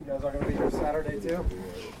today, too?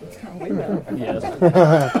 Yes.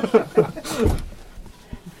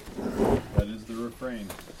 That is the refrain.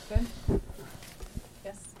 Good?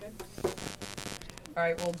 Yes, good. All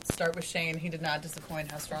right, we'll start with Shane. He did not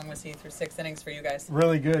disappoint. How strong was he through 6 innings for you guys?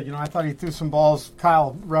 Really good. I thought he threw some balls.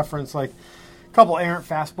 Kyle referenced like a couple errant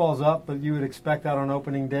fastballs up, but you would expect that on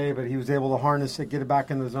opening day. But he was able to harness it, get it back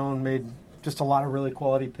in the zone, made just a lot of really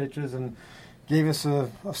quality pitches, and gave us a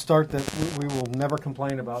start that we will never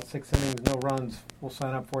complain about. 6 innings, no runs. We'll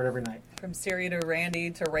sign up for it every night. From Siri to Randy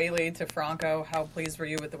to Rayleigh to Franco, how pleased were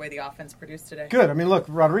you with the way the offense produced today? Good. I mean, look,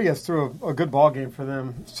 Rodriguez threw a good ball game for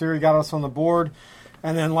them. Siri got us on the board,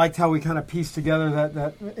 and then liked how we kind of pieced together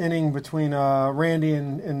that inning between Randy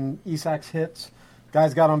and Isak's hits.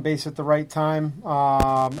 Guys got on base at the right time,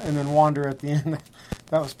 and then Wander at the end.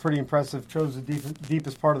 That was pretty impressive. Chose the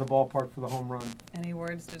deepest part of the ballpark for the home run. Any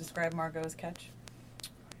words to describe Margot's catch?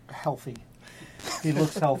 Healthy. He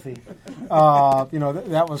looks healthy.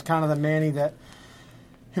 That was kind of the Manny that,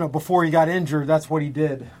 before he got injured, that's what he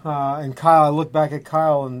did. And Kyle, I look back at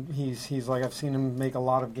Kyle, and he's like, I've seen him make a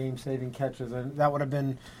lot of game-saving catches. And that would have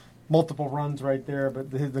been multiple runs right there,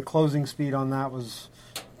 but the closing speed on that was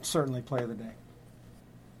certainly play of the day.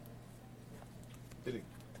 If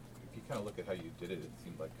you kind of look at how you did it, it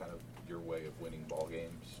seemed like kind of your way of winning ball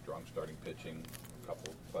games. Strong starting pitching, a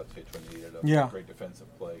couple clutch hits when you needed them. Yeah. Great defensive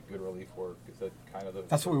play, good relief work. Is that kind of the...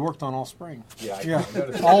 That's what we worked on all spring. Yeah, I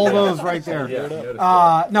noticed all that. those right there. Yeah, I noticed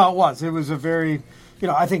that. No, it was. It was a very,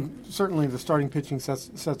 I think certainly the starting pitching sets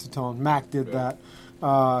the tone. Mac did that.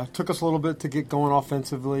 Took us a little bit to get going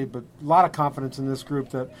offensively, but a lot of confidence in this group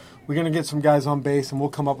that we're going to get some guys on base and we'll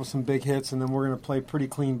come up with some big hits, and then we're going to play pretty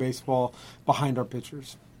clean baseball behind our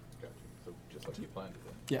pitchers. Gotcha. So just like you planned it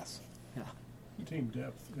then. Yes. Yeah. Team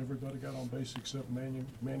depth. Everybody got on base except Manny.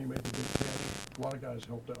 Manny made the big catch. A lot of guys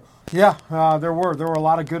helped out. Yeah, there were a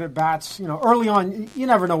lot of good at bats. Early on, you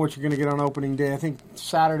never know what you're going to get on opening day. I think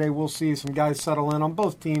Saturday we'll see some guys settle in on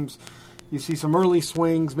both teams. You see some early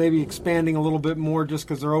swings, maybe expanding a little bit more just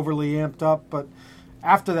because they're overly amped up. But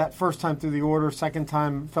after that first time through the order, second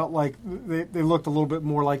time, felt like they looked a little bit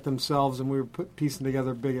more like themselves, and we were piecing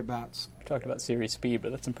together big at bats. We talked about series speed,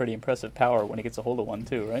 but that's some pretty impressive power when he gets a hold of one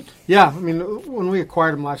too, right? Yeah, I mean, when we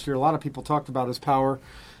acquired him last year, a lot of people talked about his power.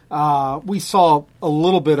 We saw a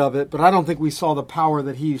little bit of it, but I don't think we saw the power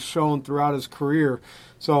that he's shown throughout his career.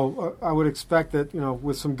 So I would expect that,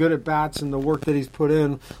 with some good at-bats and the work that he's put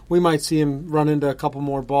in, we might see him run into a couple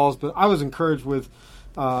more balls. But I was encouraged with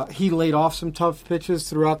he laid off some tough pitches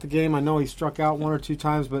throughout the game. I know he struck out 1 or 2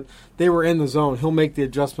 times, but they were in the zone. He'll make the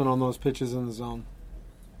adjustment on those pitches in the zone.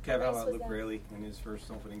 Kev, how about Luke Rayleigh in his first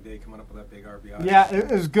opening day coming up with that big RBI? Yeah,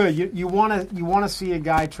 it was good. You want to see a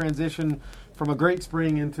guy transition from a great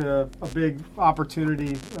spring into a big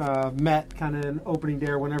opportunity met kind of in opening day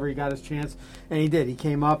or whenever he got his chance, and he did. He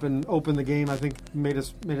came up and opened the game. I think made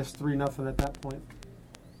us 3-0 at that point.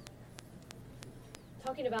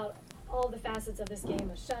 Talking about all the facets of this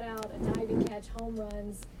game, a shutout, a diving catch, home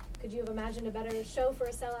runs. Could you have imagined a better show for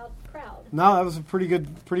a sellout crowd? No, that was a pretty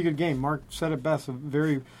good game. Mark said it best, a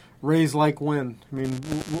very Rays-like win. I mean,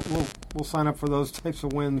 we'll sign up for those types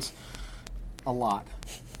of wins a lot.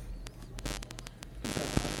 We've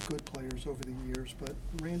had good players over the years, but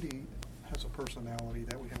Randy has a personality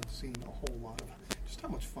that we haven't seen a whole lot of. Just how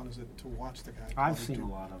much fun is it to watch the guy? I've seen a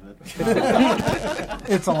lot of it.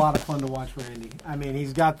 It's a lot of fun to watch Randy. I mean,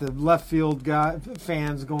 he's got the left field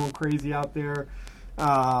fans going crazy out there.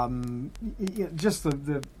 Just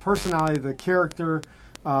the personality, the character,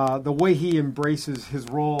 the way he embraces his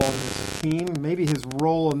role on this team, maybe his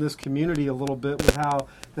role in this community a little bit with how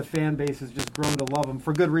the fan base has just grown to love him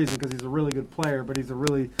for good reason because he's a really good player, but he's a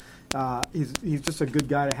really he's just a good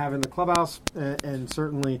guy to have in the clubhouse, and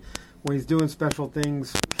certainly when he's doing special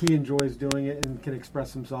things, he enjoys doing it and can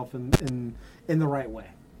express himself in the right way.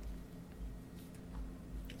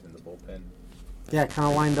 In the bullpen. Yeah, kind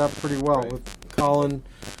of lined up pretty well with Colin,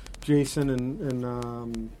 Jason,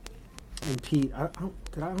 and Pete. I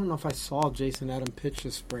don't know if I saw Jason Adam pitch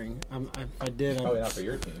this spring. I did. Probably not for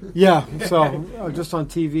your team. Yeah, so just on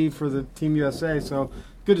TV for the Team USA. So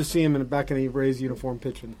good to see him back in a Rays uniform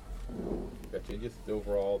pitching. Gotcha. Just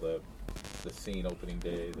overall the scene opening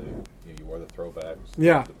day, you wore the throwbacks,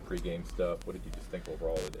 yeah, the pregame stuff. What did you just think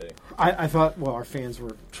overall of the day? I thought, well, our fans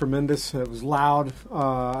were tremendous. It was loud.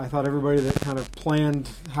 I thought everybody that kind of planned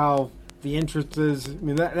how the interest is, I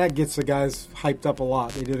mean, that gets the guys hyped up a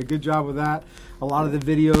lot. They did a good job with that. A lot of the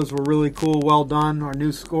videos were really cool, well done. Our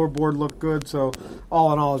new scoreboard looked good. So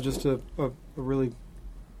all in all, just a really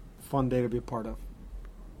fun day to be a part of.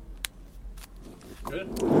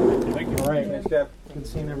 Good. Thank you. All right. Thanks, Jeff. Good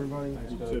seeing everybody. Thanks,